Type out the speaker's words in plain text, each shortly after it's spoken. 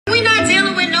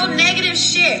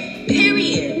shit.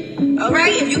 Period. All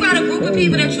right? If you got a group of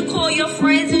people that you call your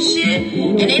friends and shit,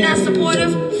 and they not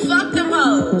supportive, fuck them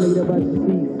hoes.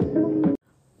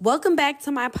 Welcome back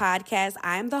to my podcast.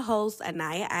 I'm the host,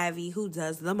 Anaya, who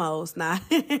does the most. Now,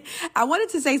 I wanted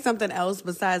to say something else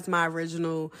besides my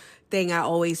original thing I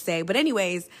always say. But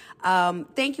anyways,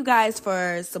 thank you guys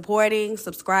for supporting,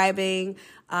 subscribing,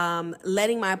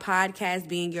 letting my podcast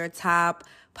be in your top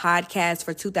podcast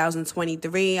for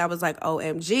 2023. I was like,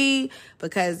 OMG,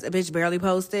 because a bitch barely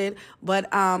posted. But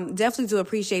definitely do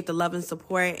appreciate the love and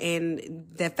support and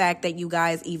the fact that you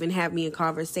guys even have me in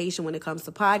conversation when it comes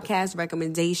to podcast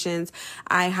recommendations.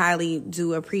 I highly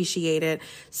do appreciate it.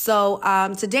 So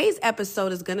today's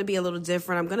episode is going to be a little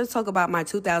different. I'm going to talk about my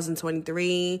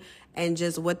 2023 and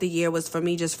just what the year was for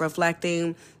me, just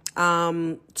reflecting,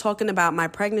 talking about my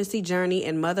pregnancy journey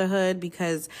and motherhood,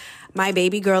 because my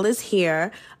baby girl is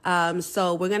here.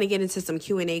 So we're going to get into some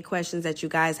Q&A questions that you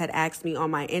guys had asked me on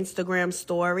my Instagram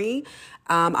story.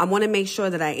 I want to make sure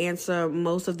that I answer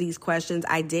most of these questions.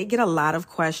 I did get a lot of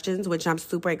questions, which I'm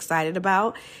super excited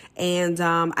about. And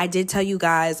I did tell you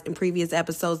guys in previous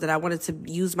episodes that I wanted to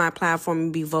use my platform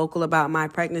and be vocal about my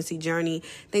pregnancy journey,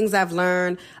 things I've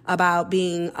learned about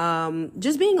being,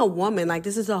 just being a woman. Like,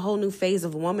 this is a whole new phase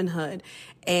of womanhood.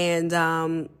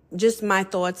 And just my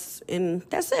thoughts, and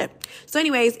that's it. So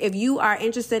anyways, if you are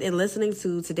interested in listening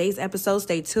to today's episode,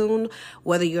 stay tuned.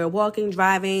 Whether you're walking,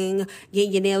 driving,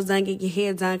 getting your nails done, getting your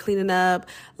hair done, cleaning up,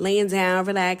 laying down,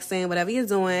 relaxing, whatever you're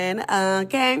doing,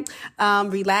 okay?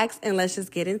 Relax and let's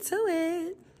just get into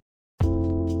it.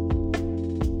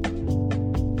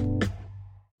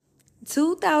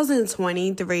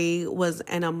 2023 was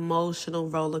an emotional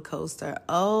roller coaster.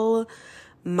 Oh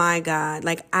my God.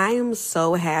 Like, I am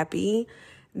so happy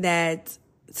that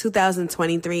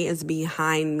 2023 is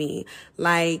behind me.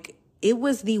 Like, it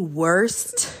was the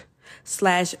worst/best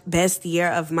year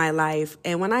of my life.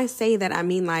 And when I say that, I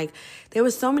mean, like, there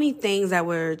were so many things that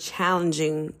were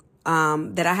challenging,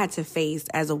 that I had to face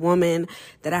as a woman,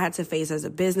 that I had to face as a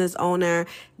business owner.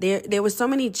 There were so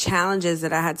many challenges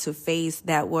that I had to face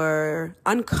that were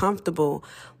uncomfortable,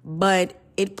 but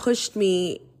it pushed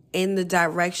me in the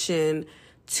direction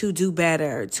to do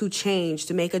better, to change,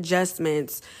 to make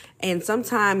adjustments. And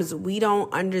sometimes we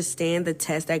don't understand the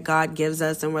test that God gives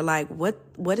us, and we're like, what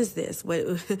is this?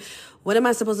 What am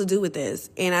I supposed to do with this?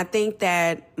 And I think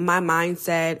that my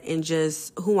mindset and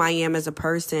just who I am as a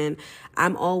person,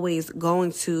 I'm always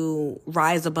going to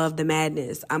rise above the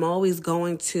madness. I'm always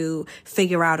going to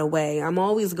figure out a way. I'm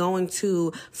always going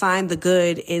to find the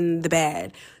good in the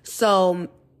bad. So,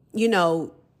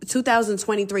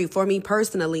 2023 for me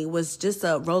personally was just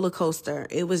a roller coaster.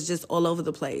 It was just all over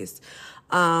the place.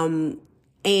 And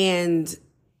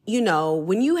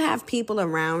when you have people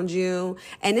around you,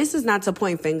 and this is not to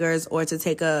point fingers or to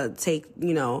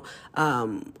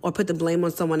or put the blame on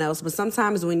someone else, but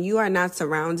sometimes when you are not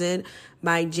surrounded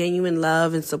by genuine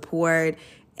love and support,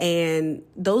 and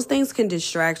those things can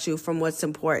distract you from what's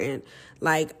important.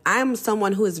 Like, I'm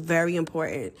someone who is very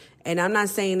important, and I'm not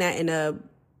saying that in a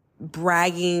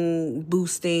bragging,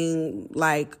 boosting,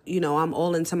 like, I'm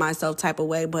all into myself type of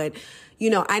way. But,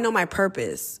 I know my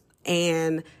purpose,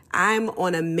 and I'm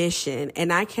on a mission,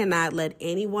 and I cannot let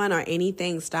anyone or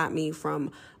anything stop me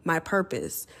from my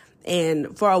purpose.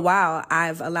 And for a while,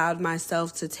 I've allowed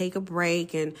myself to take a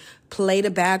break and play the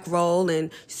back role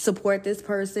and support this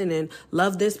person and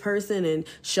love this person and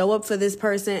show up for this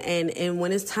person. And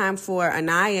when it's time for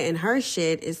Anaya and her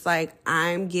shit, it's like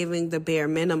I'm giving the bare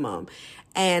minimum.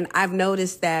 And I've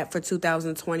noticed that for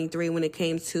 2023, when it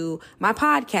came to my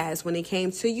podcast, when it came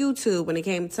to YouTube, when it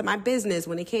came to my business,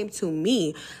 when it came to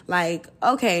me, like,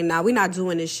 okay, now we're not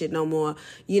doing this shit no more.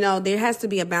 There has to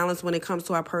be a balance when it comes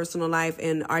to our personal life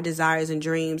and our desires and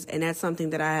dreams. And that's something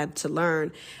that I had to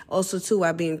learn. Also, too,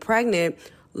 while being pregnant,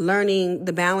 learning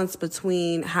the balance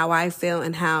between how I feel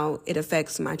and how it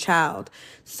affects my child.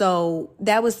 So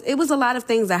it was a lot of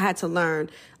things I had to learn.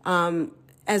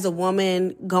 As a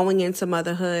woman going into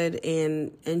motherhood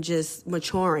and just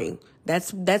maturing.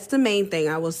 That's the main thing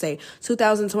I will say.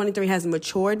 2023 has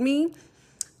matured me.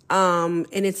 And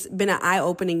it's been an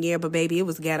eye-opening year, but baby, it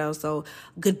was ghetto. So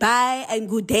goodbye and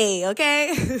good day,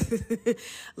 okay?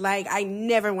 Like, I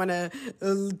never want to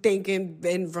think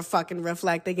and fucking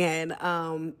reflect again.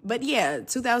 But yeah,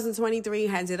 2023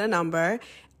 did a number.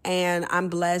 And I'm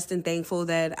blessed and thankful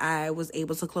that I was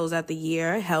able to close out the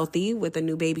year healthy with a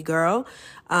new baby girl,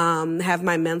 have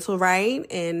my mental right.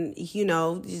 And,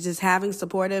 just having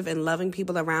supportive and loving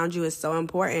people around you is so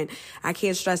important. I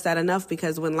can't stress that enough,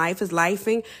 because when life is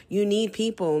lifing, you need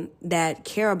people that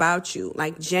care about you,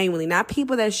 like genuinely, not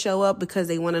people that show up because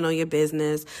they want to know your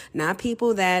business, not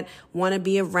people that want to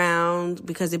be around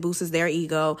because it boosts their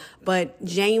ego, but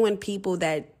genuine people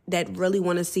that really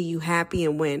want to see you happy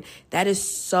and win. That is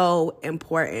so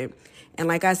important. And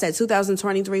like I said,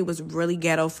 2023 was really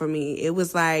ghetto for me. It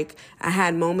was like I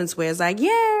had moments where it's like,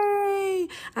 yay,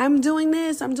 I'm doing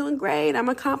this, I'm doing great, I'm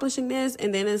accomplishing this.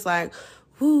 And then it's like,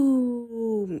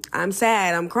 whoo, I'm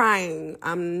sad, I'm crying,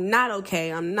 I'm not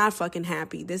okay, I'm not fucking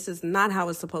happy. This is not how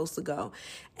it's supposed to go.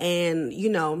 And,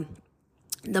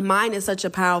 the mind is such a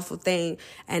powerful thing,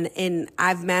 and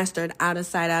I've mastered out of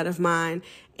sight, out of mind.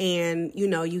 And,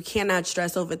 you cannot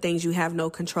stress over things you have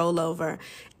no control over.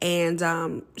 And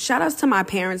shout outs to my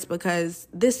parents, because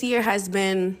this year has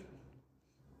been,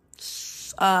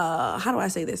 how do I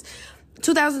say this?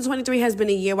 2023 has been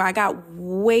a year where I got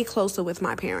way closer with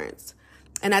my parents.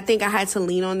 And I think I had to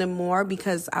lean on them more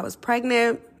because I was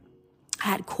pregnant. I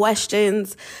had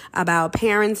questions about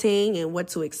parenting and what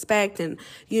to expect. And,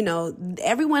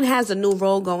 everyone has a new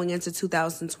role going into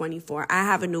 2024. I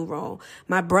have a new role.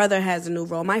 My brother has a new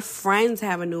role. My friends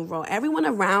have a new role. Everyone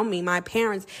around me, my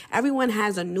parents, everyone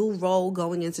has a new role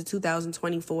going into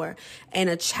 2024. And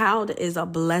a child is a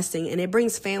blessing, and it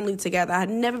brings family together. I've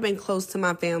never been close to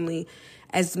my family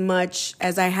as much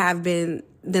as I have been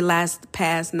the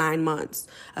past 9 months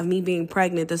of me being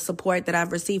pregnant. The support that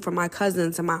I've received from my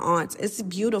cousins and my aunts, it's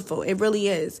beautiful. It really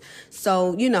is.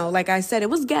 So, like I said, it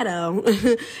was ghetto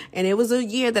and it was a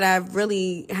year that I've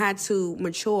really had to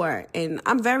mature, and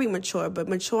I'm very mature, but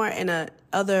mature in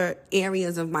other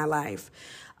areas of my life.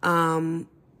 And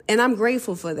I'm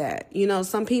grateful for that.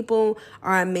 Some people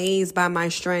are amazed by my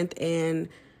strength and,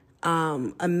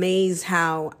 amazed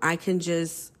how I can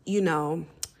just,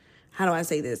 how do I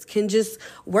say this? Can just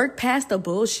work past the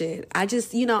bullshit. I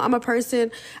just, I'm a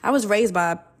person, I was raised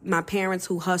by my parents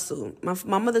who hustle.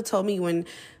 My mother told me when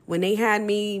they had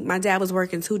me, my dad was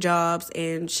working 2 jobs,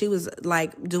 and she was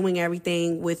like doing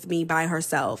everything with me by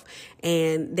herself.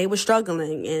 And they were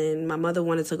struggling, and my mother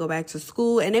wanted to go back to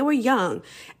school, and they were young.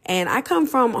 And I come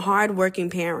from hardworking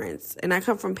parents, and I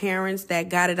come from parents that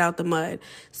got it out the mud.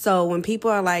 So when people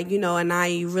are like,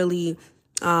 Anaya, you really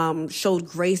showed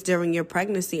grace during your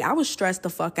pregnancy, I was stressed the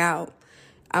fuck out.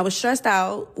 I was stressed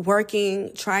out,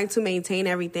 working, trying to maintain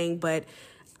everything, but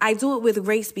I do it with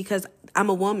grace because I'm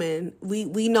a woman.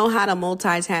 We know how to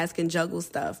multitask and juggle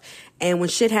stuff. And when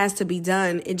shit has to be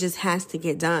done, it just has to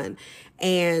get done.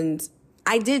 And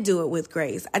I did do it with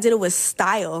grace. I did it with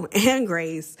style and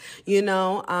grace.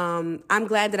 I'm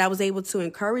glad that I was able to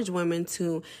encourage women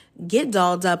to get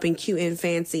dolled up and cute and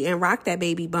fancy and rock that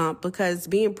baby bump, because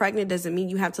being pregnant doesn't mean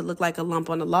you have to look like a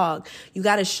lump on a log. You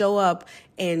got to show up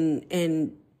and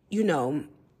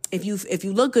if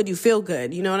you look good, you feel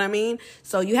good. You know what I mean?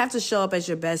 So you have to show up as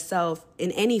your best self in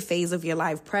any phase of your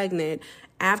life, pregnant,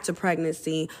 after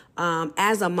pregnancy,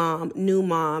 as a mom, new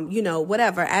mom,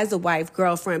 whatever, as a wife,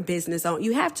 girlfriend, business owner.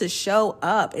 You have to show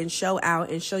up and show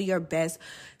out and show your best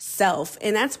self.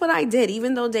 And that's what I did.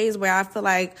 Even though days where I feel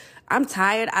like I'm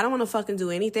tired, I don't want to fucking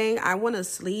do anything, I want to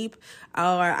sleep, or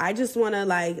I just want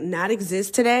to not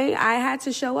exist today, I had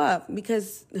to show up,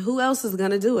 because who else is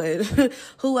going to do it?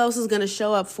 Who else is going to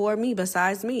show up for me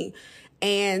besides me?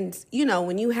 And,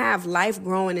 when you have life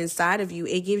growing inside of you,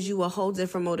 it gives you a whole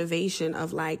different motivation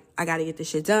of I got to get this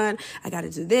shit done. I got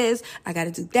to do this. I got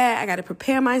to do that. I got to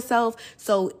prepare myself.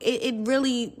 So it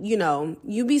really,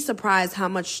 you'd be surprised how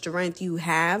much strength you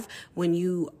have when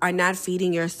you are not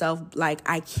feeding yourself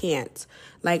I can't.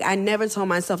 I never told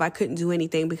myself I couldn't do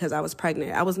anything because I was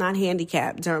pregnant. I was not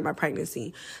handicapped during my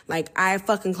pregnancy. I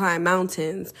fucking climbed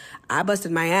mountains. I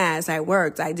busted my ass. I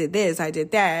worked. I did this. I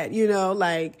did that.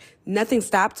 Nothing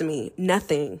stopped me.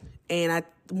 Nothing. And I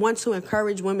want to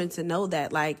encourage women to know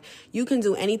that, you can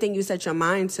do anything you set your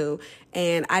mind to.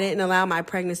 And I didn't allow my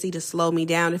pregnancy to slow me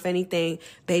down. If anything,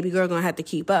 baby girl gonna have to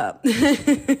keep up.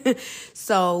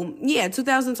 So, yeah,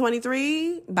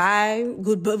 2023, bye.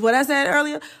 Good, what I said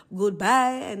earlier,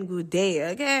 goodbye and good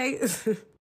day, okay?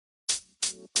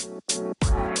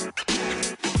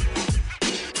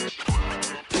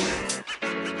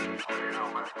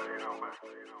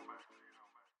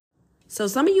 So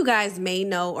some of you guys may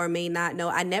know or may not know,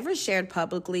 I never shared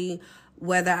publicly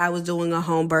whether I was doing a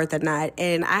home birth or not.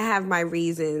 And I have my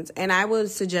reasons. And I would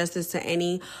suggest this to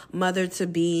any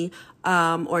mother-to-be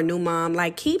or new mom.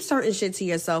 Like, keep certain shit to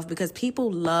yourself because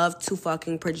people love to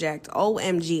fucking project.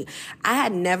 OMG. I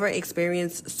had never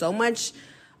experienced so much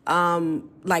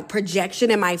like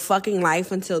projection in my fucking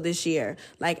life until this year.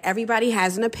 Like, everybody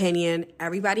has an opinion,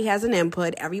 everybody has an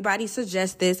input, everybody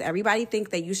suggests this, everybody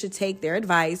think that you should take their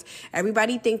advice,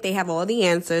 everybody think they have all the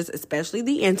answers, especially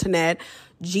the internet.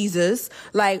 Jesus,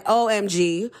 like,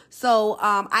 OMG. So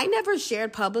I never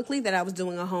shared publicly that I was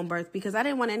doing a home birth because I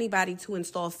didn't want anybody to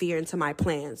install fear into my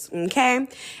plans, okay?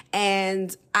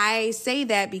 And I say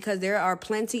that because there are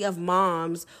plenty of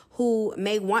moms who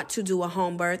may want to do a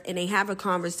home birth and they have a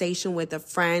conversation with a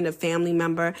friend, a family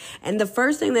member, and the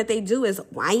first thing that they do is,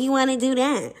 why you want to do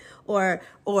that? Or,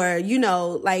 you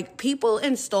know, like, people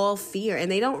install fear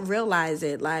and they don't realize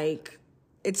it. Like,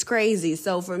 it's crazy.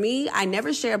 So for me, I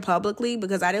never shared publicly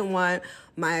because I didn't want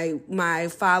my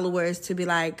followers to be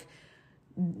like,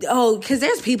 oh, because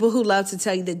there's people who love to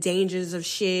tell you the dangers of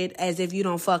shit as if you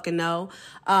don't fucking know,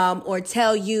 or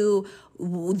tell you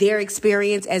their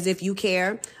experience as if you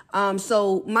care.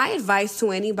 So my advice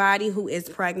to anybody who is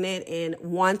pregnant and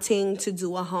wanting to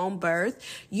do a home birth,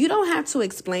 you don't have to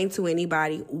explain to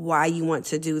anybody why you want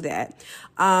to do that.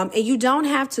 And you don't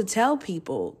have to tell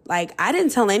people. Like, I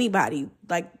didn't tell anybody.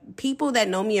 Like, people that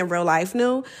know me in real life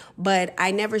knew, but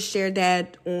I never shared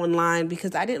that online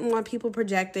because I didn't want people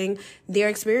projecting their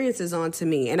experiences onto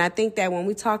me. And I think that when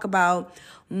we talk about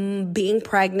being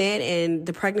pregnant and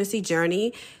the pregnancy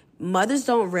journey, mothers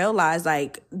don't realize,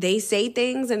 like, they say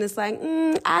things and it's like,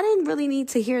 I didn't really need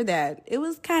to hear that. It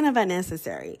was kind of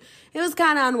unnecessary. It was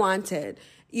kind of unwanted.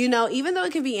 You know, even though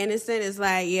it can be innocent, it's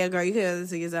like, yeah, girl, you could have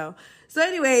this to yourself. So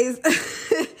anyways,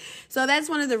 so that's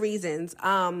one of the reasons.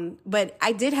 But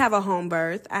I did have a home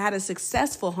birth. I had a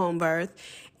successful home birth.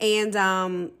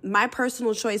 And my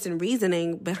personal choice and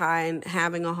reasoning behind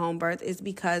having a home birth is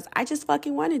because I just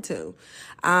fucking wanted to.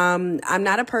 I'm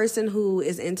not a person who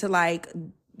is into, like,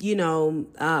 you know,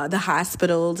 the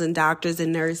hospitals and doctors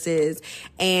and nurses.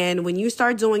 And when you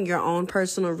start doing your own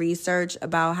personal research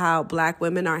about how Black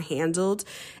women are handled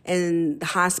in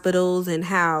hospitals and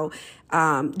how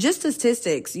just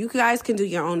statistics, you guys can do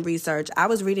your own research. I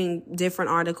was reading different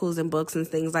articles and books and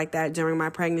things like that during my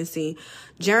pregnancy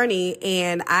journey,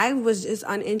 and I was just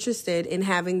uninterested in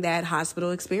having that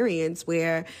hospital experience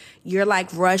where you're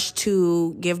like rushed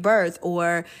to give birth,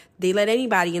 or they let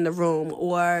anybody in the room,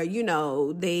 or, you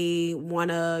know, they want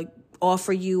to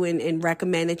offer you and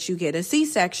recommend that you get a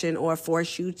C-section or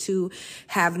force you to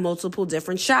have multiple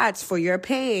different shots for your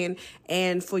pain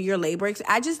and for your labor.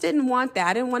 I just didn't want that.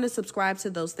 I didn't want to subscribe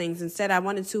to those things. Instead, I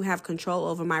wanted to have control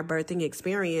over my birthing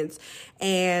experience.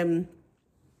 And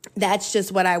that's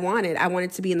just what I wanted. I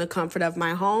wanted to be in the comfort of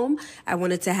my home. I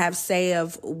wanted to have say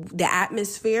of the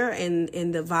atmosphere and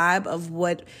the vibe of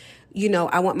what, you know,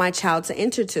 I want my child to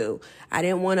enter to. I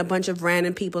didn't want a bunch of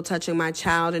random people touching my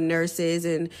child and nurses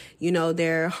and, you know,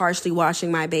 they're harshly washing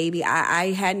my baby.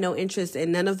 I had no interest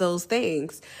in none of those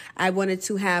things. I wanted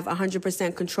to have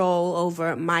 100% control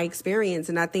over my experience.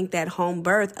 And I think that home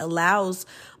birth allows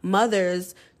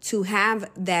mothers to have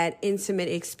that intimate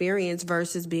experience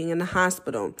versus being in the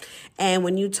hospital. And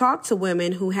when you talk to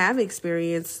women who have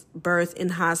experienced birth in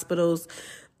hospitals,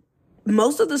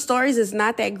 most of the stories is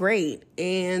not that great.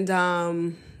 And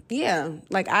yeah,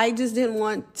 like, I just didn't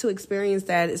want to experience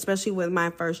that, especially with my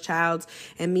first child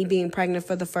and me being pregnant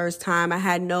for the first time. I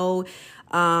had no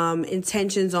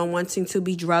intentions on wanting to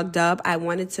be drugged up. I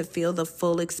wanted to feel the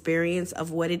full experience of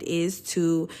what it is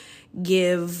to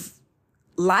give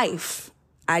life.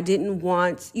 I didn't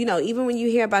want, you know, even when you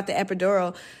hear about the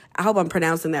epidural, I hope I'm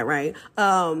pronouncing that right,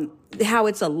 how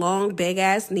it's a long,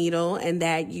 big-ass needle and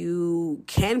that you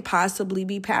can possibly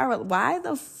be paralyzed. Why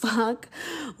the fuck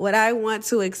would I want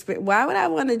to experience? Why would I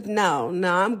want to? No,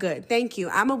 I'm good. Thank you.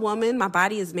 I'm a woman. My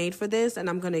body is made for this, and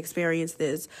I'm going to experience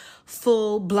this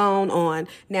full-blown on.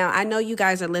 Now, I know you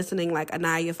guys are listening like,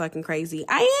 Anaya, you're fucking crazy.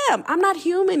 I am. I'm not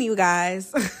human, you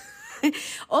guys.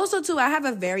 Also, too, I have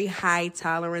a very high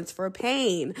tolerance for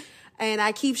pain. And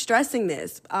I keep stressing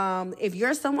this. If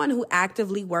you're someone who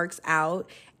actively works out,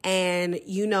 and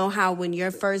you know how when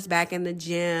you're first back in the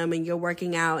gym and you're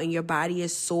working out and your body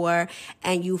is sore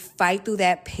and you fight through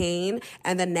that pain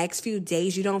and the next few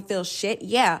days you don't feel shit.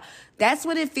 Yeah, that's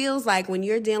what it feels like when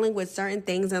you're dealing with certain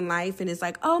things in life and it's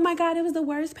like, oh my God, it was the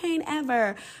worst pain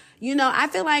ever. I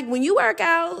feel like when you work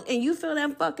out and you feel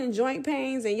them fucking joint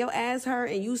pains and your ass hurt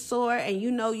and you sore and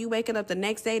you waking up the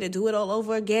next day to do it all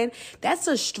over again, that's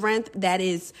a strength that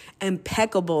is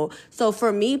impeccable. So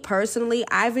for me personally,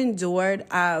 I've endured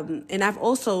and I've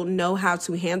also know how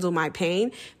to handle my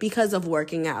pain because of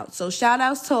working out. So shout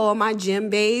outs to all my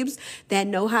gym babes that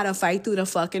know how to fight through the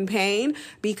fucking pain,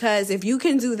 because if you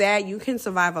can do that, you can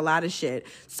survive a lot of shit.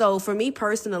 So for me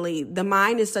personally, the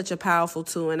mind is such a powerful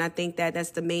tool, and I think that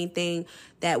that's the main thing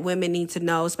that women need to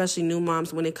know, especially new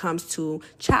moms, when it comes to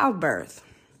childbirth.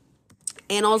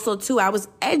 And also, too, I was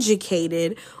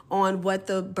educated on what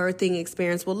the birthing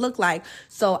experience will look like.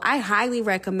 So I highly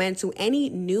recommend to any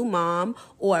new mom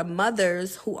or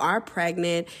mothers who are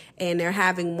pregnant and they're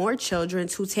having more children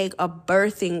to take a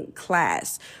birthing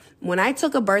class. When I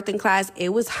took a birthing class, it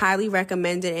was highly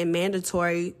recommended and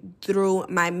mandatory through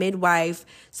my midwife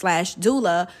 /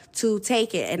 doula to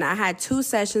take it. And I had 2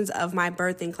 sessions of my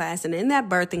birthing class. And in that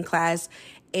birthing class,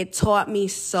 it taught me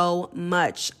so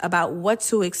much about what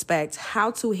to expect,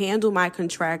 how to handle my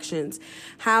contractions,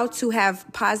 how to have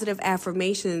positive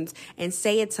affirmations and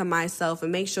say it to myself,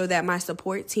 and make sure that my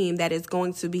support team that is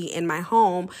going to be in my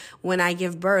home when I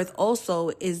give birth also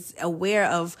is aware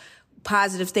of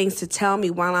positive things to tell me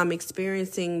while I'm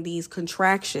experiencing these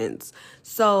contractions.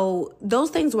 So those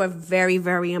things were very,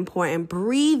 very important.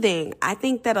 Breathing. I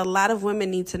think that a lot of women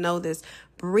need to know this.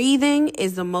 Breathing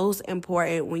is the most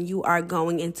important when you are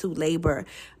going into labor.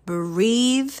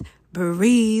 Breathe,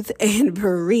 and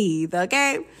breathe,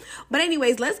 okay? But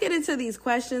anyways, let's get into these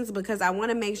questions because I want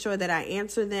to make sure that I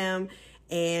answer them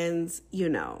and,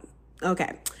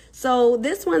 Okay. So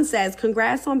this one says,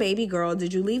 congrats on baby girl.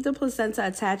 Did you leave the placenta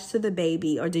attached to the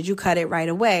baby or did you cut it right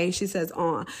away? She says,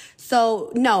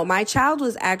 So no, my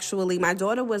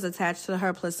daughter was attached to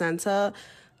her placenta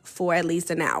for at least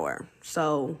an hour.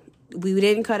 So we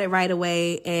didn't cut it right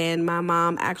away. And my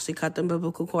mom actually cut the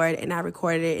umbilical cord and I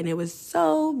recorded it and it was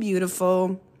so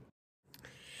beautiful.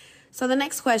 So the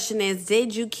next question is,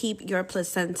 did you keep your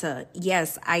placenta?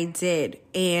 Yes, I did.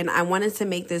 And I wanted to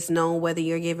make this known, whether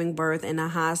you're giving birth in a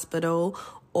hospital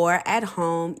or at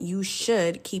home, you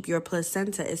should keep your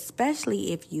placenta,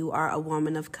 especially if you are a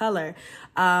woman of color.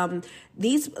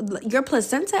 Your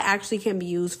placenta actually can be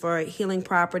used for healing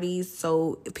properties.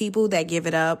 So people that give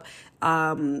it up,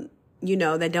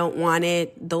 that don't want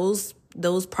it,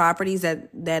 those properties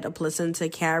that a placenta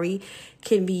carry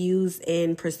can be used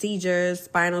in procedures,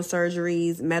 spinal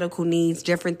surgeries, medical needs,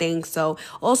 different things. So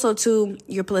also too,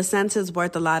 your placenta is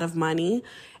worth a lot of money.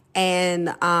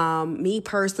 And me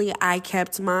personally, I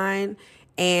kept mine.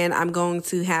 And I'm going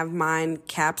to have mine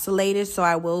capsulated. So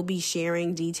I will be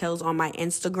sharing details on my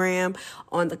Instagram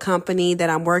on the company that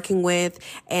I'm working with.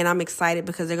 And I'm excited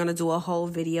because they're going to do a whole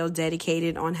video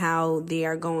dedicated on how they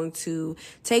are going to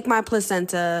take my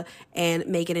placenta and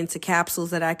make it into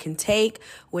capsules that I can take,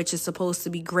 which is supposed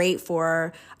to be great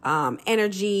for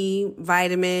energy,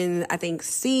 vitamin, I think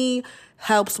C,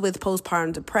 helps with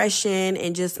postpartum depression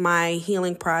and just my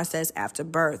healing process after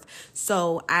birth.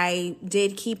 So I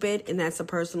did keep it, and that's a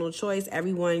personal choice.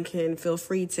 Everyone can feel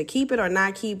free to keep it or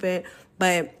not keep it.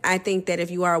 But I think that if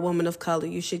you are a woman of color,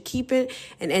 you should keep it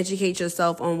and educate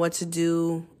yourself on what to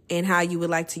do and how you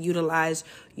would like to utilize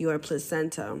your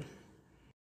placenta.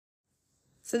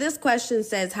 So this question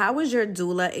says, how was your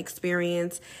doula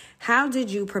experience? How did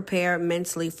you prepare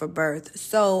mentally for birth?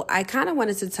 So I kind of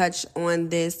wanted to touch on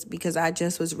this because I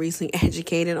just was recently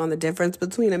educated on the difference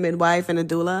between a midwife and a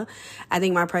doula. I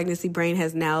think my pregnancy brain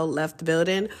has now left the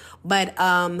building. But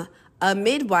a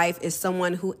midwife is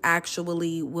someone who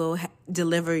actually will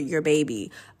deliver your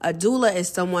baby. A doula is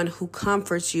someone who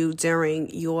comforts you during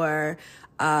your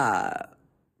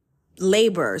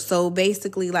labor. So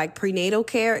basically, like, prenatal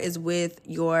care is with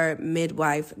your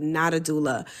midwife, not a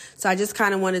doula. So I just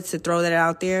kind of wanted to throw that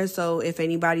out there. So if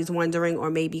anybody's wondering or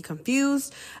maybe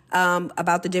confused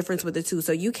about the difference with the two.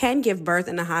 So you can give birth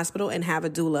in a hospital and have a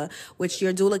doula, which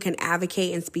your doula can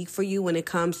advocate and speak for you when it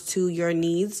comes to your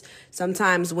needs.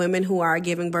 Sometimes women who are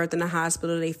giving birth in a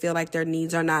hospital, they feel like their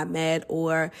needs are not met,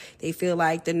 or they feel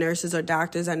like the nurses or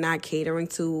doctors are not catering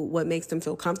to what makes them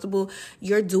feel comfortable.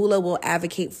 Your doula will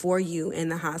advocate for you in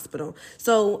the hospital.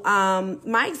 So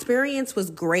my experience was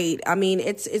great. I mean,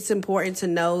 it's important to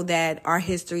know that our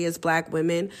history as Black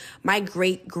women, my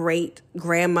great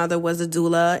grandmother was a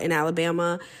doula in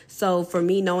Alabama. So for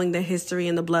me, knowing the history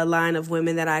and the bloodline of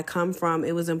women that I come from,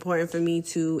 it was important for me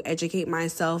to educate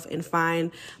myself and find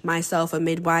myself a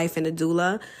midwife and a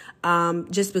doula.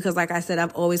 Just because, like I said,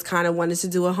 I've always kind of wanted to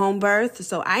do a home birth.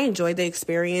 So I enjoyed the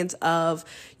experience of,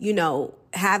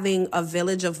 having a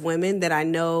village of women that I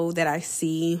know, that I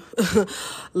see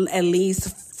at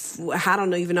least I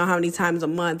don't even know how many times a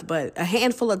month, but a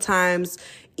handful of times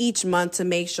each month to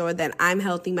make sure that I'm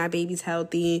healthy, my baby's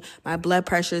healthy, my blood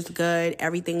pressure is good,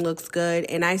 everything looks good.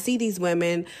 And I see these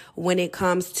women when it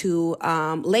comes to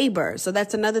labor. So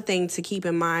that's another thing to keep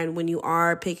in mind when you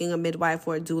are picking a midwife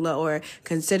or a doula or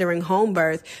considering home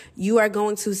birth. You are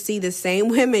going to see the same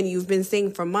women you've been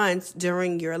seeing for months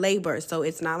during your labor. So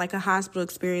it's not like a hospital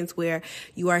experience where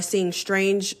you are seeing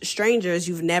strangers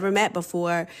you've never met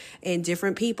before and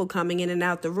different people coming in and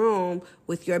out the room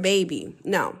with your baby.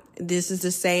 No, this is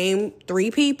the same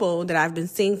 3 people that I've been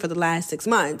seeing for the last 6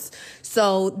 months.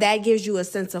 So that gives you a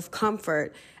sense of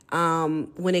comfort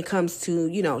when it comes to,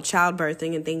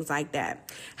 childbirthing and things like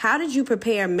that. How did you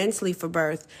prepare mentally for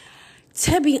birth?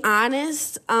 To be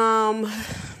honest, how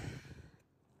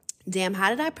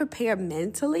did I prepare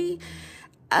mentally?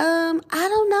 I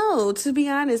don't know, to be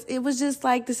honest. It was just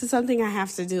like, this is something I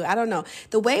have to do. I don't know.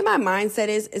 The way my mindset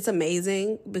is, it's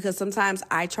amazing because sometimes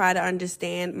I try to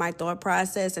understand my thought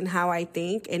process and how I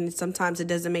think. And sometimes it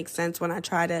doesn't make sense when I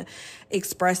try to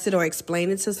express it or explain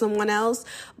it to someone else.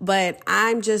 But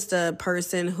I'm just a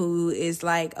person who is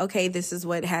like, okay, this is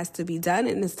what has to be done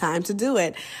and it's time to do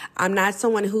it. I'm not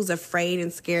someone who's afraid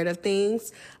and scared of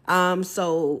things.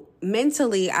 So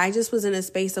mentally, I just was in a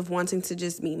space of wanting to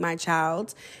just meet my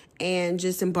child and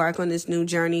just embark on this new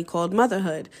journey called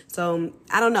motherhood. So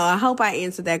I don't know. I hope I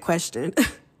answered that question.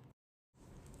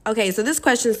 Okay, so this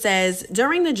question says,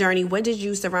 during the journey, what did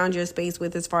you surround your space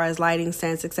with as far as lighting,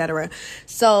 scents, etc.?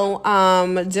 So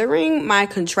during my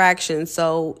contractions,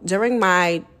 so during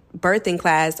my birthing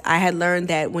class, I had learned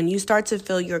that when you start to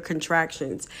feel your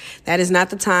contractions, that is not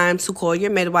the time to call your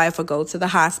midwife or go to the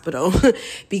hospital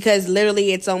because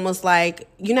literally it's almost like,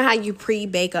 you know how you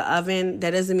pre-bake an oven?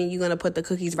 That doesn't mean you're going to put the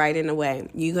cookies right in the way.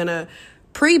 You're going to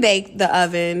preheat the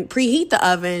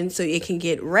oven so it can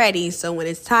get ready. So when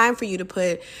it's time for you to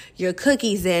put your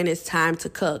cookies in, it's time to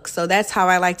cook. So that's how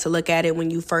I like to look at it when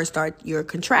you first start your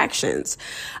contractions.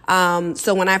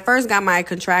 So when I first got my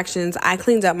contractions, I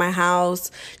cleaned up my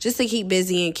house just to keep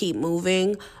busy and keep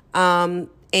moving.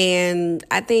 And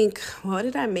I think, what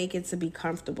did I make it to be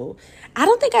comfortable? I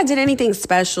don't think I did anything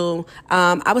special.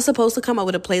 I was supposed to come up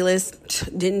with a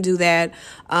playlist. Didn't do that.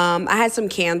 I had some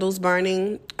candles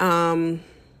burning.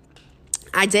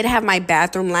 I did have my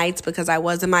bathroom lights because I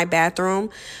was in my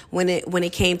bathroom when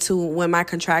it came to when my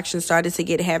contractions started to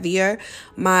get heavier.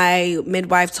 My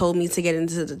midwife told me to get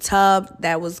into the tub.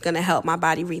 That was going to help my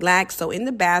body relax. So in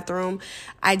the bathroom,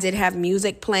 I did have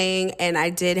music playing and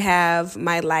I did have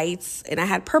my lights and I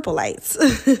had purple lights.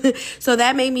 So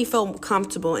that made me feel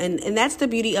comfortable. And that's the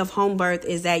beauty of home birth,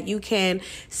 is that you can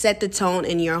set the tone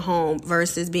in your home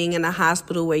versus being in a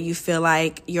hospital where you feel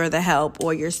like you're the help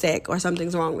or you're sick or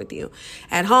something's wrong with you.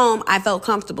 At home, I felt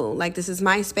comfortable. Like, this is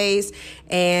my space,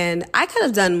 and I could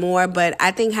have done more, but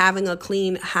I think having a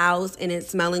clean house and it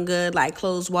smelling good, like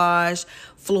clothes washed,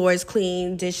 floors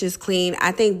clean, dishes clean,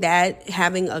 I think that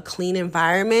having a clean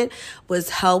environment was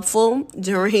helpful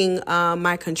during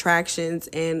my contractions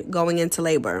and going into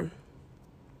labor.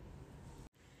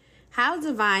 How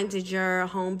divine did your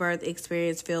home birth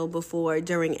experience feel before,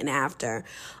 during, and after?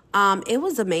 It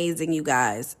was amazing, you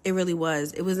guys. It really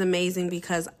was. It was amazing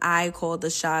because I called the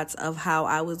shots of how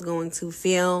I was going to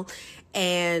feel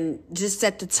and just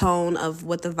set the tone of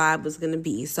what the vibe was going to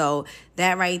be. So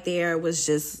that right there was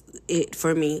just it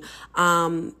for me.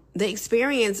 The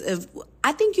experience of,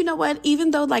 I think, you know what,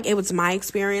 even though like it was my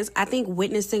experience, I think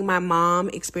witnessing my mom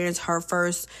experience her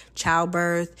first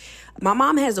childbirth. My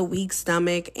mom has a weak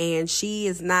stomach and she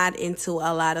is not into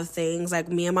a lot of things. Like,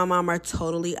 me and my mom are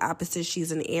totally opposite.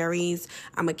 She's an Aries.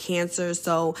 I'm a Cancer.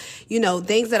 So,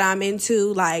 things that I'm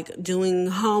into, like doing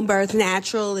home birth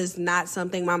natural, is not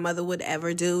something my mother would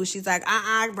ever do. She's like,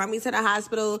 run me to the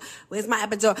hospital. Where's my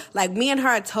epidural? Like, me and her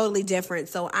are totally different.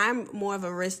 So I'm more of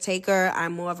a risk taker.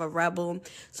 I'm more of a rebel.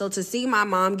 So to see my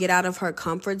mom get out of her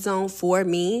comfort zone for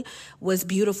me was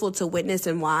beautiful to witness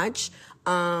and watch.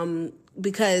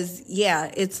 Because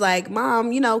it's like,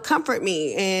 Mom, comfort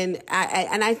me. And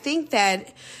I think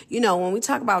that, when we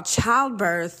talk about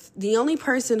childbirth, the only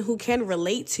person who can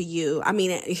relate to you, I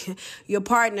mean, your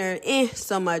partner,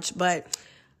 so much, but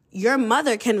your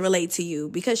mother can relate to you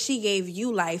because she gave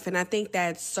you life. And I think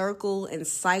that circle and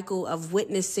cycle of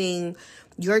witnessing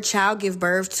your child give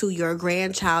birth to your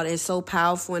grandchild is so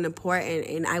powerful and important.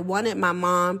 And I wanted my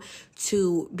mom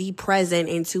to be present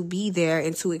and to be there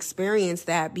and to experience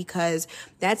that, because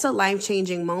that's a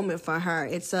life-changing moment for her.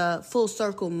 It's a full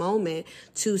circle moment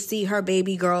to see her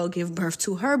baby girl give birth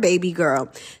to her baby girl.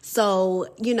 So,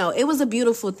 it was a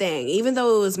beautiful thing. Even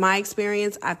though it was my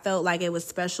experience, I felt like it was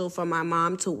special for my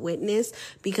mom to witness,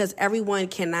 because everyone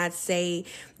cannot say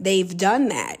they've done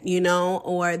that,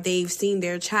 or they've seen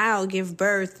their child give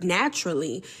birth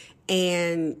naturally.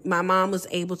 And my mom was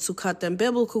able to cut the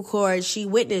umbilical cord. She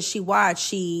witnessed, she watched,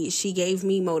 she gave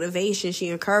me motivation. She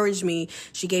encouraged me.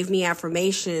 She gave me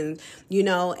affirmation,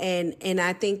 and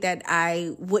I think that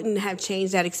I wouldn't have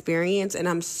changed that experience. And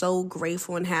I'm so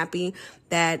grateful and happy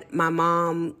that my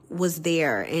mom was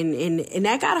there, and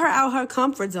that got her out her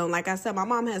comfort zone. Like I said, my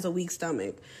mom has a weak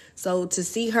stomach. So to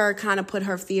see her kind of put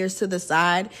her fears to the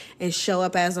side and show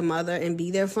up as a mother and be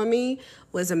there for me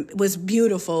was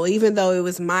beautiful, even though it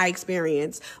was my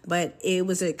experience, but it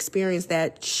was an experience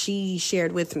that she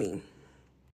shared with me.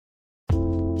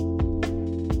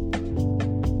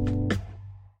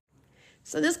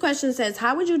 So this question says,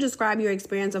 how would you describe your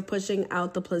experience of pushing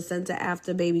out the placenta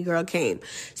after baby girl came?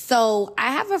 So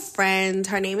I have a friend,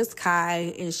 her name is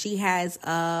Kai, and she has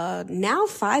a now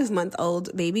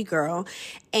 5-month-old baby girl.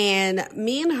 And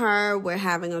me and her were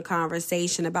having a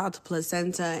conversation about the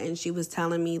placenta, and she was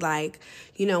telling me,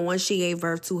 once she gave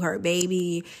birth to her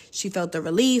baby, she felt the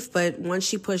relief. But once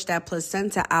she pushed that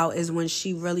placenta out is when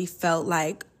she really felt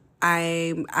like,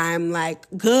 I'm like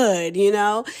good, and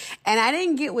I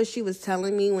didn't get what she was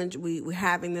telling me when we were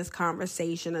having this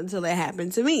conversation until it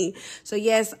happened to me. So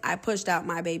yes, I pushed out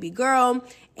my baby girl,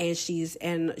 and she's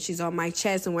on my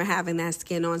chest, and we're having that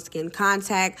skin on skin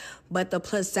contact, but the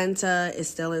placenta is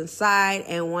still inside.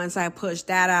 And once I pushed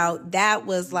that out, that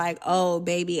was like, oh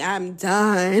baby, I'm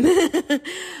done.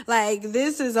 Like,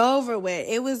 this is over with.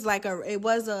 It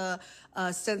was a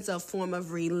sense of form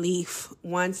of relief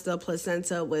once the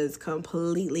placenta was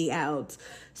completely out.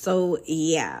 So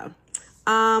yeah.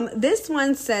 This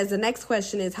one says, the next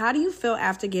question is, how do you feel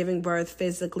after giving birth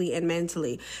physically and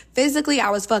mentally? Physically, I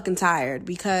was fucking tired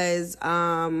because,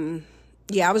 I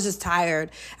was just tired.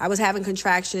 I was having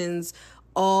contractions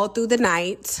all through the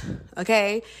night.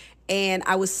 Okay. And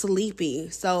I was sleepy.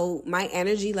 So my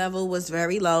energy level was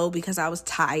very low because I was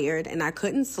tired and I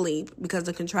couldn't sleep because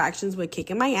the contractions were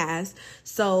kicking my ass.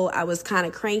 So I was kind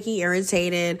of cranky,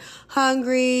 irritated,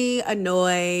 hungry,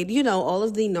 annoyed, all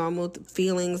of the normal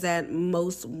feelings that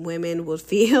most women would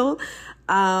feel.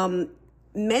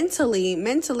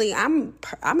 Mentally, I'm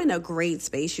in a great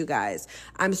space, you guys.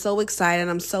 I'm so excited.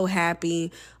 I'm so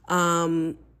happy.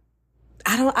 I'm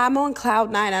on cloud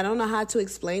 9. I don't know how to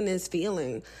explain this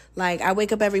feeling. Like, I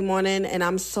wake up every morning and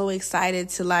I'm so excited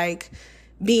to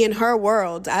be in her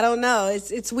world. I don't know.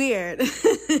 It's weird.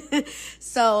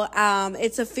 So,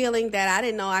 it's a feeling that I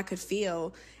didn't know I could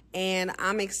feel. And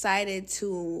I'm excited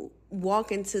to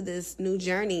walk into this new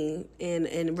journey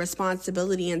and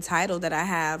responsibility and title that I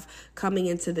have coming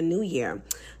into the new year.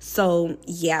 So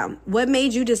yeah, what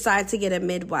made you decide to get a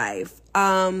midwife?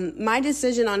 My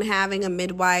decision on having a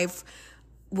midwife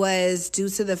was due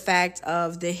to the fact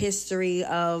of the history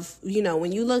of,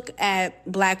 when you look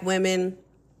at Black women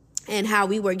and how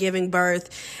we were giving birth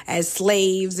as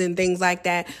slaves and things like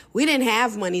that, we didn't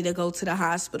have money to go to the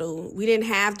hospital. We didn't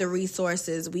have the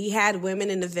resources. We had women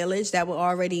in the village that were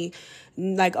already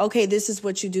like, okay, this is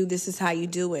what you do. This is how you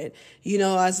do it.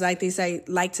 As like they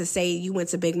like to say, you went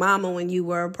to Big Mama when you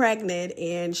were pregnant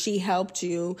and she helped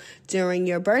you during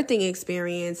your birthing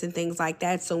experience and things like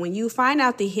that. So when you find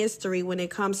out the history when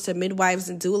it comes to midwives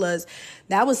and doulas,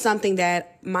 that was something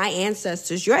that my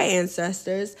ancestors, your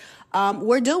ancestors,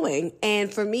 were doing.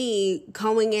 And for me,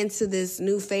 going into this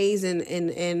new phase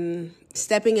and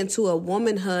stepping into a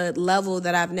womanhood level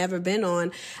that I've never been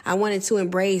on, I wanted to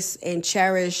embrace and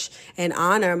cherish and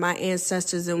honor my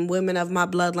ancestors and women of my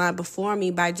bloodline before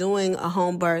me by doing a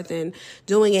home birth and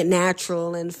doing it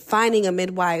natural and finding a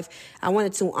midwife. I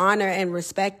wanted to honor and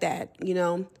respect that,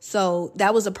 So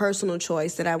that was a personal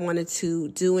choice that I wanted to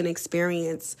do and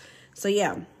experience. So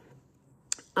yeah.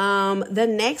 The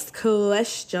next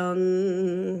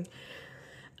question,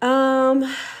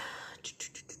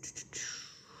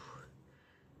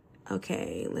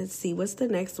 okay, let's see. What's the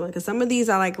next one? Because some of these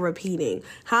are repeating.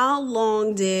 How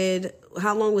long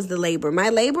was the labor? My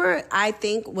labor, I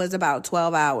think, was about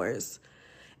 12 hours.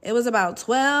 It was about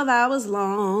 12 hours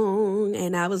long,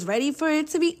 and I was ready for it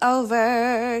to be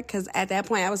over, because at that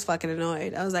point, I was fucking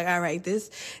annoyed. I was like, all right, these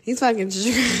fucking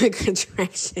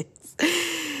contractions.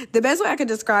 The best way I could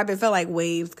describe it felt like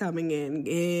waves coming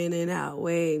in and out,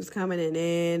 waves coming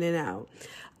in and out.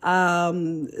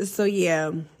 So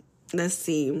yeah, let's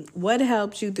see. What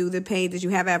helped you through the pain? Did you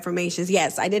have affirmations?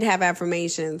 Yes, I did have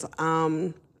affirmations.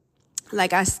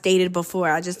 Like I stated before,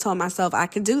 I just told myself I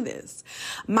could do this.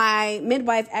 My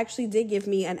midwife actually did give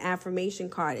me an affirmation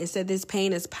card. It said, "This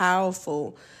pain is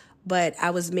powerful, but I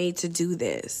was made to do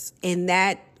this." And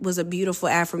that was a beautiful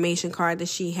affirmation card that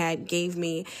she had gave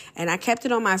me. And I kept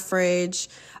it on my fridge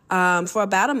for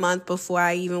about a month before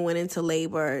I even went into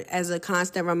labor, as a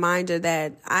constant reminder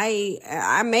that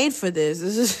I made for this.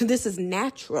 This is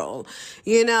natural,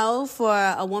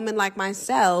 for a woman like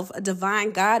myself, a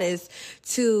divine goddess,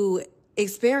 to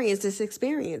experience this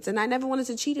experience. And I never wanted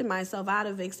to cheat myself out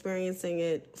of experiencing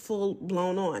it full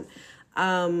blown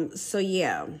on. So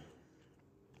yeah.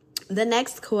 The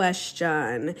next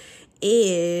question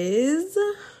is,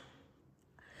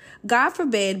 God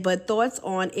forbid, but thoughts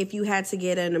on if you had to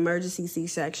get an emergency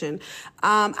C-section.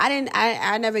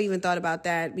 I never even thought about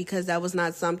that, because that was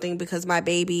not something, because my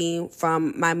baby,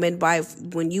 from my midwife,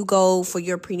 when you go for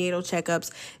your prenatal checkups,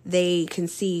 they can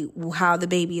see how the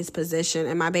baby is positioned,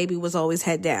 and my baby was always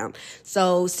head down.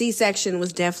 So C-section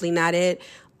was definitely not it.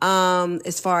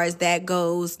 As far as that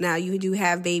goes. Now, you do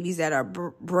have babies that are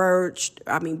birch.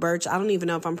 I don't even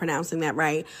know if I'm pronouncing that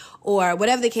right, or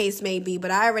whatever the case may be,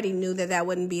 but I already knew that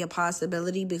wouldn't be a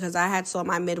possibility, because I had saw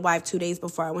my midwife 2 days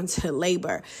before I went to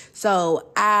labor.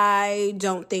 So I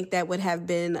don't think that would have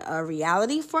been a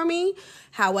reality for me.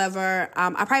 However,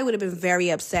 I probably would have been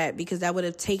very upset, because that would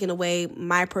have taken away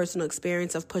my personal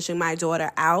experience of pushing my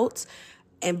daughter out,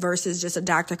 and versus just a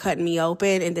doctor cutting me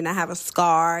open, and then I have a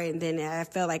scar, and then I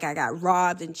felt like I got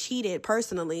robbed and cheated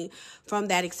personally from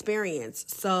that experience.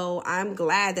 So I'm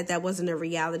glad that wasn't a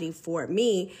reality for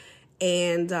me.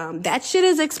 And that shit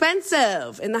is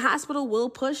expensive, and the hospital will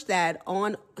push that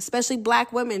on especially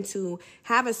Black women to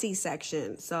have a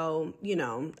C-section. So,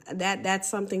 that's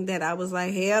something that I was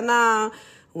like, hell no,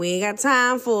 we ain't got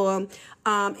time for.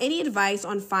 Any advice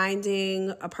on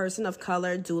finding a person of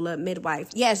color doula midwife?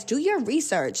 Yes, do your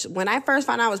research. When I first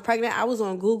found out I was pregnant, I was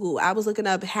on Google. I was looking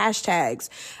up hashtags.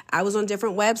 I was on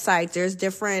different websites. There's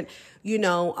different,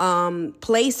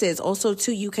 places. Also,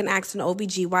 too, you can ask an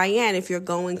OBGYN if you're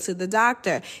going to the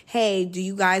doctor. Hey, do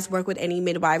you guys work with any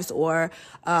midwives or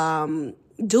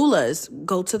doulas?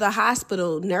 Go to the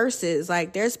hospital, nurses.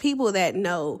 Like, there's people that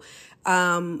know.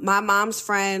 My mom's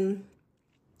friend,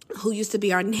 who used to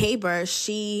be our neighbor,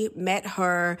 she met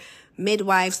her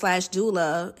midwife /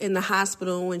 doula in the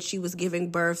hospital when she was giving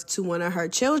birth to one of her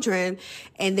children.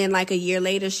 And then like a year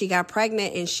later, she got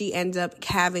pregnant, and she ended up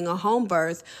having a home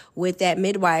birth with that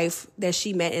midwife that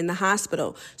she met in the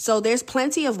hospital. So there's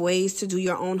plenty of ways to do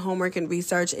your own homework and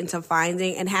research into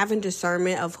finding and having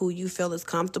discernment of who you feel is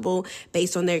comfortable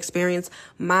based on their experience.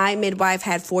 My midwife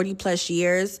had 40 plus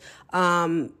years,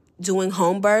 doing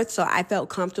home birth, so I felt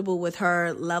comfortable with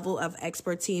her level of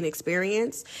expertise and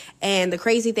experience. And the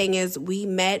crazy thing is, we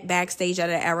met backstage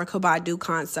at an Erykah Badu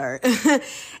concert.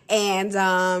 And,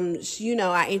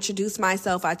 I introduced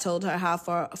myself. I told her how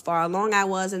far along I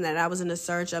was, and that I was in the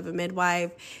search of a midwife.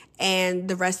 And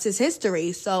the rest is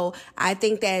history. So I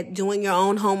think that doing your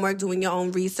own homework, doing your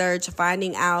own research,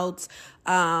 finding out,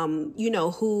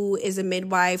 who is a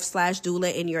midwife /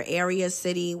 doula in your area,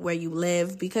 city where you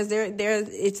live, because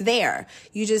it's there.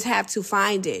 You just have to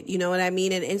find it. You know what I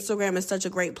mean? And Instagram is such a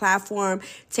great platform,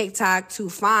 TikTok, to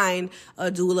find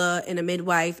a doula and a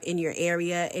midwife in your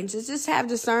area, and just have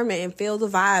discernment and feel the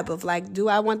vibe of like, do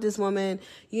I want this woman,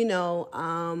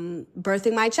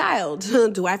 birthing my child?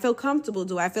 Do I feel comfortable?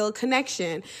 Do I feel a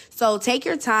connection? So take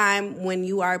your time when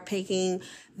you are picking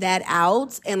that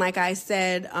out. And like I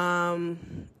said,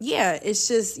 it's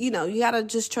just, you gotta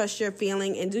just trust your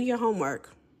feeling and do your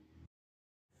homework.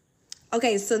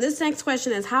 Okay, so this next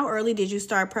question is, how early did you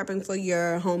start prepping for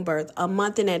your home birth? A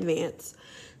month in advance.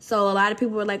 So a lot of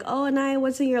people were like, oh, Anaya,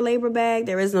 what's in your labor bag?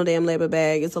 There is no damn labor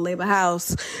bag. It's a labor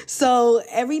house. So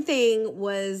everything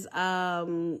was,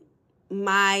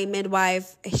 my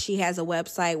midwife, she has a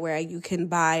website where you can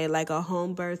buy like a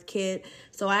home birth kit.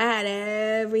 So I had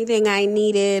everything I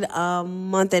needed a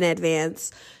month in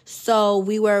advance. So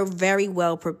we were very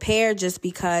well prepared, just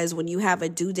because when you have a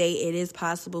due date, it is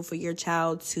possible for your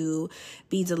child to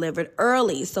be delivered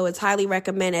early. So it's highly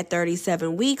recommended at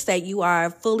 37 weeks that you are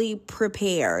fully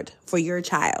prepared for your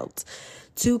child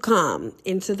to come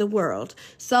into the world.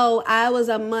 So I was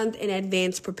a month in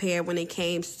advance prepared when it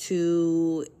came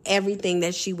to everything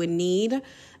that she would need,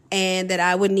 and that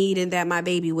I would need, and that my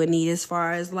baby would need, as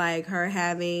far as like her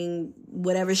having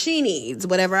whatever she needs,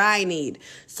 whatever I need.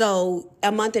 So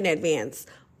a month in advance.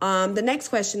 The next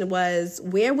question was,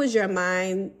 where was your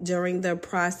mind during the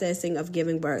processing of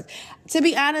giving birth? To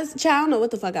be honest, child, I don't know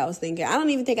what the fuck I was thinking. I don't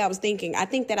even think I was thinking. I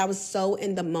think that I was so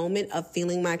in the moment of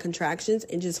feeling my contractions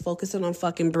and just focusing on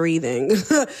fucking breathing.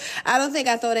 I don't think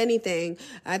I thought anything.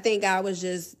 I think I was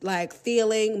just like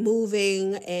feeling,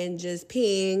 moving, and just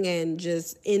peeing and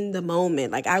just in the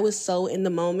moment. Like I was so in the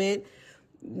moment.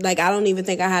 Like I don't even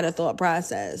think I had a thought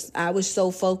process. I was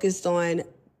so focusing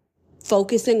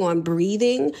on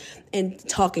breathing and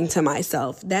talking to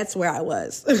myself. That's where I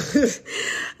was.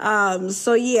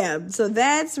 So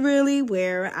that's really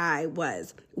where I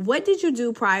was. What did you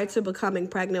do prior to becoming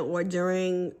pregnant or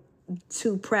during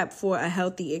to prep for a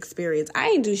healthy experience? I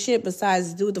ain't do shit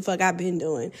besides do what the fuck I've been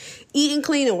doing. Eating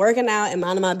clean and working out and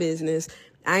minding my business.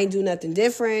 I ain't do nothing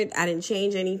different. I didn't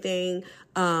change anything.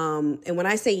 And when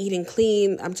I say eating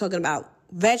clean, I'm talking about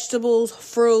vegetables,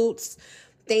 fruits,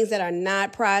 things that are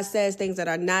not processed, things that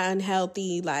are not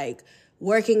unhealthy, like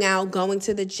working out, going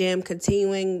to the gym,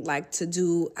 continuing like to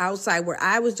do outside where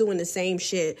I was doing the same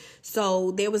shit.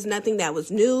 So there was nothing that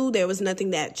was new. There was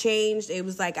nothing that changed. It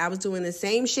was like I was doing the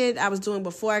same shit I was doing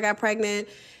before I got pregnant.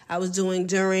 I was doing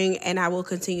during, and I will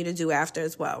continue to do after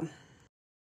as well.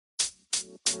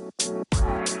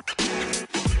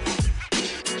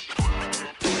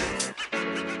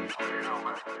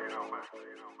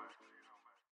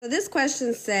 So this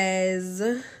question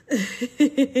says,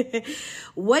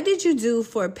 what did you do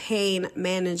for pain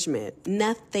management?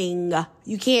 Nothing.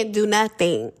 You can't do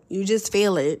nothing. You just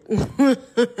feel it.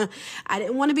 I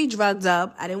didn't want to be drugged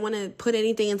up. I didn't want to put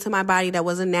anything into my body that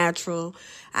wasn't natural.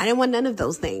 I didn't want none of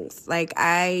those things. Like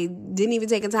I didn't even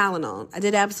take a Tylenol. I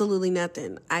did absolutely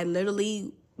nothing. I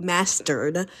literally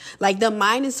mastered. Like the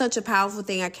mind is such a powerful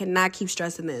thing. I cannot keep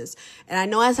stressing this. And I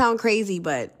know I sound crazy,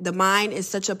 but the mind is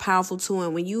such a powerful tool.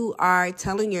 And when you are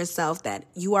telling yourself that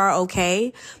you are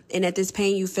okay and that this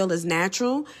pain you feel is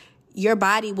natural, your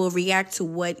body will react to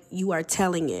what you are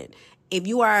telling it. If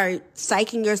you are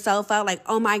psyching yourself out like,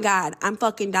 oh my God, I'm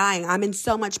fucking dying, I'm in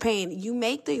so much pain, you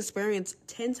make the experience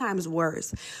 10 times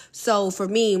worse. So for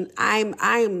me, I'm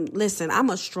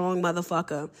a strong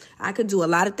motherfucker. I could do a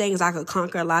lot of things. I could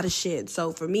conquer a lot of shit.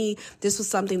 So for me, this was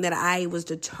something that I was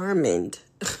determined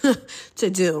to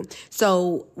do.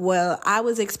 So while I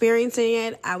was experiencing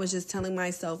it, I was just telling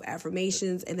myself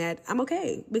affirmations and that I'm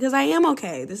okay because I am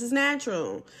okay. This is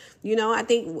natural. You know, I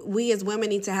think we as women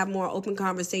need to have more open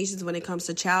conversations when it comes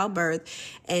to childbirth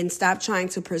and stop trying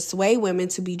to persuade women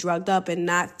to be drugged up and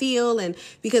not feel. And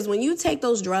because when you take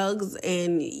those drugs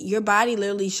and your body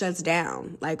literally shuts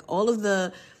down, like all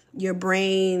of your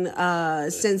brain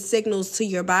sends signals to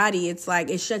your body. It's like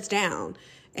it shuts down.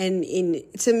 And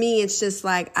to me, it's just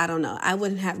like, I don't know. I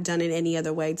wouldn't have done it any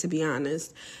other way, to be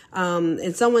honest.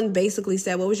 And someone basically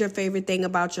said, what was your favorite thing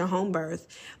about your home birth?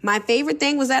 My favorite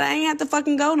thing was that I didn't have to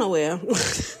fucking go nowhere.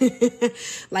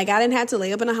 Like, I didn't have to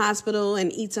lay up in a hospital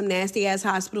and eat some nasty ass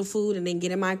hospital food and then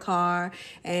get in my car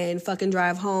and fucking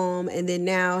drive home. And then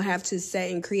now have to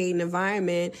set and create an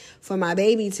environment for my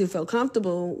baby to feel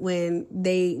comfortable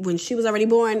when she was already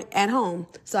born at home.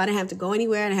 So I didn't have to go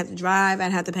anywhere. I didn't have to drive. I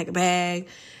didn't have to pack a bag.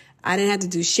 I didn't have to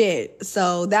do shit.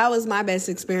 So that was my best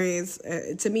experience.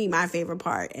 To me, my favorite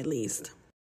part, at least.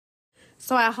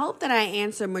 So I hope that I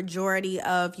answered majority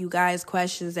of you guys'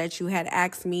 questions that you had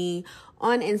asked me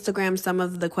on Instagram. Some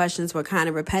of the questions were kind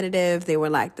of repetitive. They were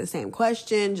like the same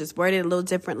question, just worded a little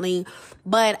differently.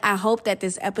 But I hope that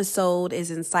this episode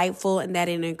is insightful and that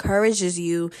it encourages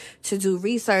you to do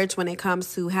research when it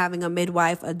comes to having a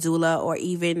midwife, a doula, or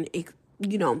even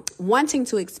wanting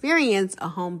to experience a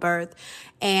home birth,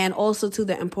 and also to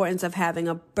the importance of having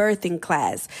a birthing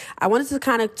class. I wanted to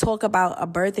kind of talk about a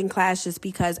birthing class just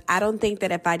because I don't think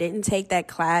that if I didn't take that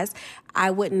class, I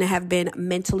wouldn't have been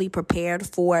mentally prepared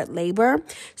for labor.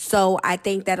 So I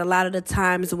think that a lot of the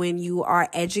times when you are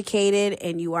educated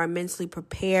and you are mentally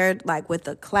prepared, like with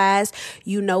a class,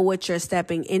 you know what you're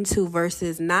stepping into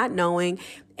versus not knowing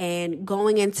and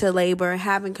going into labor,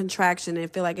 having contraction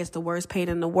and feel like it's the worst pain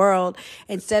in the world,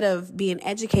 instead of being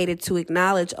educated to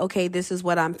acknowledge, okay, this is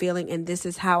what I'm feeling and this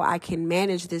is how I can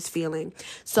manage this feeling.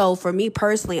 So for me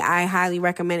personally, I highly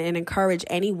recommend and encourage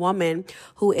any woman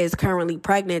who is currently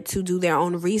pregnant to do their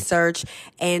own research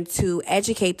and to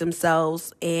educate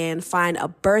themselves and find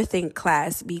a birthing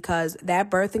class, because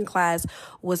that birthing class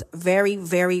was very,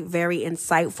 very, very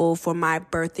insightful for my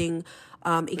birthing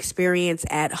experience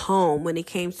at home, when it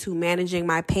came to managing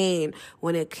my pain,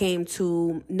 when it came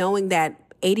to knowing that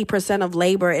 80% of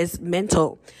labor is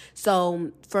mental.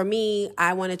 So for me,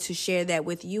 I wanted to share that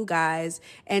with you guys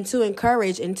and to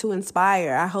encourage and to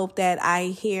inspire. I hope that I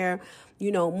hear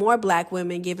more Black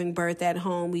women giving birth at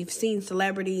home. We've seen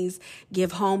celebrities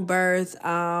give home birth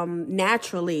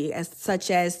naturally,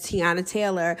 such as Tiana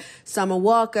Taylor, Summer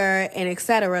Walker, and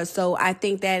etc. So I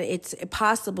think that it's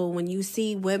possible when you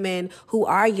see women who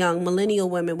are young, millennial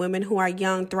women who are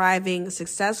young, thriving,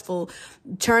 successful,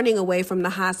 turning away from the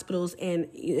hospitals and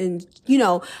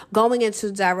going into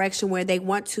a direction where they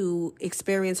want to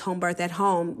experience home birth at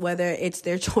home, whether it's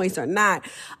their choice or not.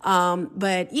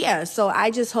 But yeah, so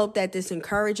I just hope that this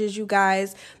encourages you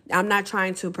guys. I'm not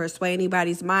trying to persuade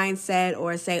anybody's mindset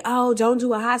or say, oh, don't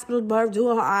do a hospital birth,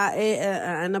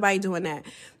 nobody doing that.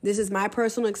 This is my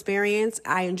personal experience.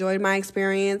 I enjoyed my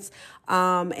experience.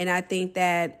 And I think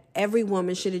that every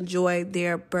woman should enjoy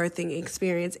their birthing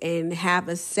experience and have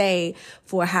a say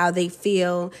for how they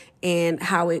feel and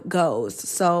how it goes.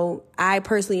 So I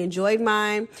personally enjoyed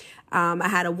mine. I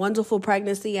had a wonderful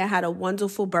pregnancy. I had a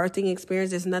wonderful birthing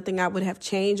experience. There's nothing I would have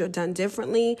changed or done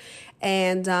differently.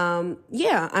 And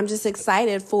I'm just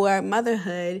excited for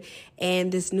motherhood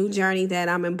and this new journey that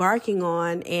I'm embarking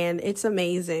on. And it's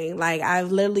amazing. Like,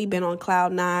 I've literally been on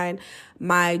cloud nine.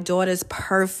 My daughter's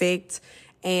perfect.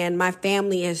 And my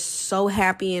family is so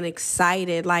happy and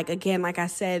excited. Like I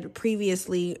said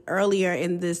previously, earlier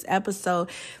in this episode,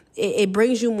 it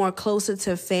brings you more closer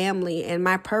to family. And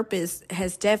my purpose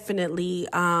has definitely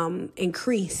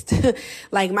increased.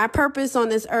 Like, my purpose on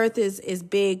this earth is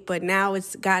big, but now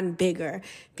it's gotten bigger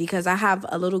because I have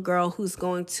a little girl who's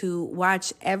going to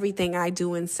watch everything I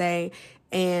do and say.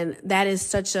 And that is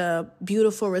such a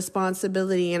beautiful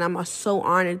responsibility. And I'm so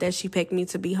honored that she picked me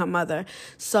to be her mother.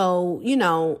 So,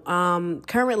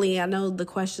 currently, I know the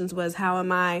questions was, how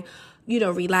am I,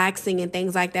 relaxing and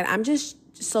things like that. I'm just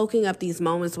soaking up these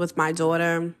moments with my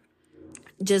daughter,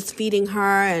 just feeding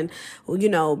her and,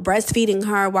 breastfeeding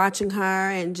her, watching her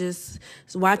and just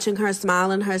watching her smile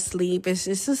in her sleep. It's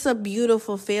just a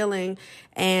beautiful feeling.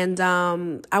 And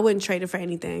I wouldn't trade it for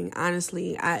anything,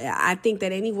 honestly. I think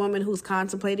that any woman who's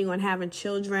contemplating on having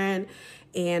children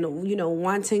and,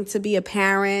 wanting to be a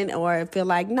parent or feel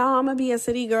like, no, I'm going to be a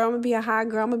city girl, I'm going to be a high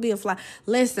girl, I'm going to be a fly.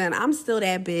 Listen, I'm still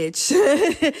that bitch.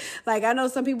 Like, I know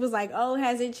some people's like, oh,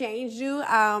 has it changed you?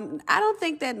 I don't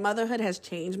think that motherhood has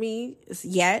changed me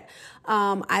yet.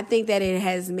 I think that it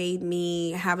has made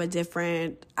me have a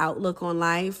different outlook on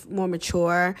life, more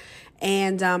mature.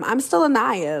 And I'm still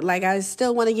Anaya. Like, I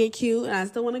still want to get cute and I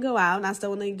still want to go out and I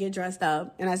still want to get dressed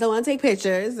up and I still want to take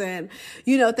pictures and,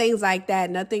 things like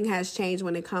that. Nothing has changed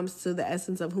when it comes to the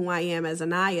essence of who I am as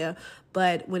Anaya.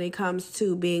 But when it comes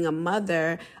to being a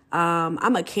mother,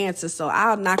 I'm a Cancer, so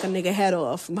I'll knock a nigga head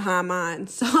off behind mine.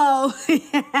 So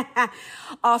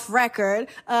off record.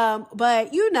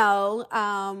 But nothing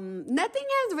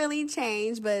has really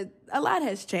changed, but a lot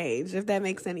has changed, if that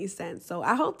makes any sense. So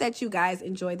I hope that you guys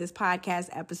enjoyed this podcast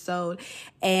episode.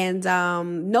 And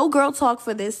no girl talk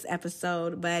for this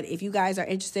episode, but if you guys are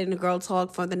interested in a girl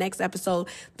talk for the next episode,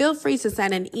 feel free to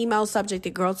send an email subject to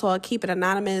girl talk. Keep it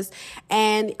anonymous.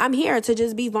 And I'm here to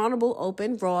just be vulnerable,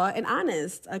 open, raw, and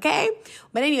honest. Okay?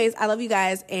 But anyways, I love you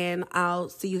guys, and I'll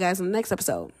see you guys in the next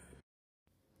episode.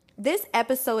 This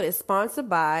episode is sponsored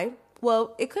by,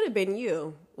 it could have been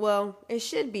you. It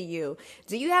should be you.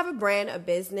 Do you have a brand, a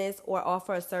business, or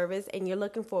offer a service and you're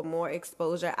looking for more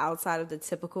exposure outside of the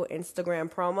typical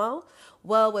Instagram promo?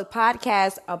 With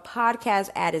podcasts, a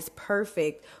podcast ad is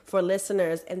perfect for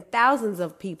listeners and thousands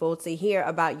of people to hear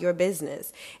about your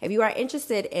business. If you are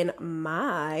interested in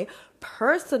my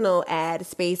personal ad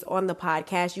space on the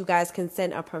podcast, you guys can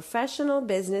send a professional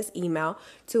business email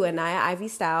to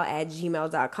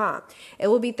anayaivystyle@gmail.com. It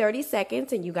will be 30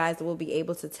 seconds and you guys will be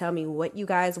able to tell me what you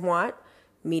guys want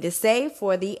me to say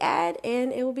for the ad,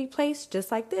 and it will be placed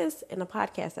just like this in a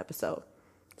podcast episode.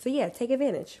 So yeah, take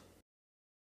advantage.